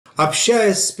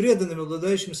Общаясь с преданными,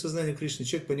 обладающими сознанием Кришны,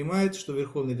 человек понимает, что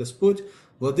Верховный Господь,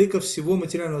 владыка всего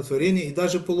материального творения и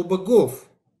даже полубогов.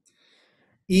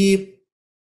 И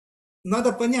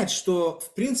надо понять, что,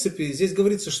 в принципе, здесь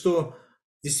говорится, что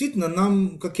действительно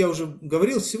нам, как я уже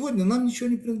говорил сегодня, нам ничего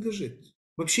не принадлежит.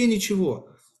 Вообще ничего.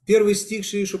 Первый стих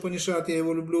Шри Ишупанишат, я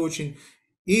его люблю очень.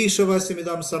 И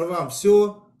Шавасямидам Сарвам.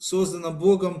 Все создано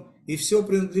Богом, и все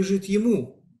принадлежит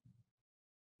Ему.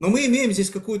 Но мы имеем здесь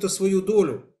какую-то свою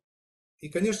долю. И,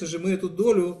 конечно же, мы эту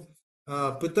долю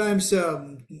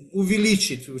пытаемся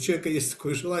увеличить. У человека есть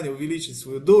такое желание увеличить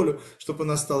свою долю, чтобы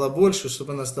она стала больше,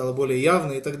 чтобы она стала более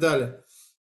явной и так далее.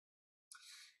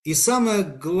 И самое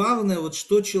главное, вот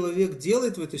что человек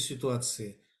делает в этой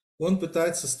ситуации, он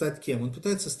пытается стать кем? Он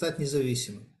пытается стать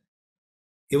независимым.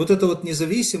 И вот эта вот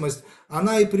независимость,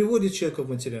 она и приводит человека в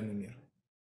материальный мир.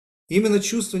 Именно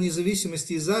чувство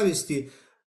независимости и зависти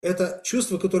 – это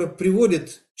чувство, которое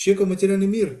приводит человека в материальный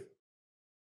мир.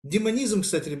 Демонизм,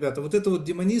 кстати, ребята, вот это вот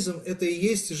демонизм, это и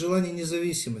есть желание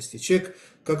независимости. Человек,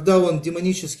 когда он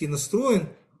демонически настроен,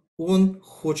 он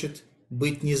хочет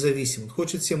быть независимым, он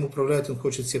хочет всем управлять, он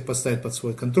хочет всех поставить под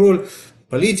свой контроль.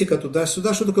 Политика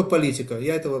туда-сюда. Что такое политика?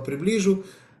 Я этого приближу,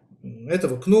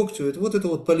 этого к ногтю. Вот это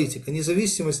вот политика.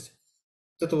 Независимость,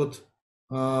 вот это вот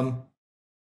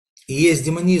и есть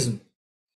демонизм.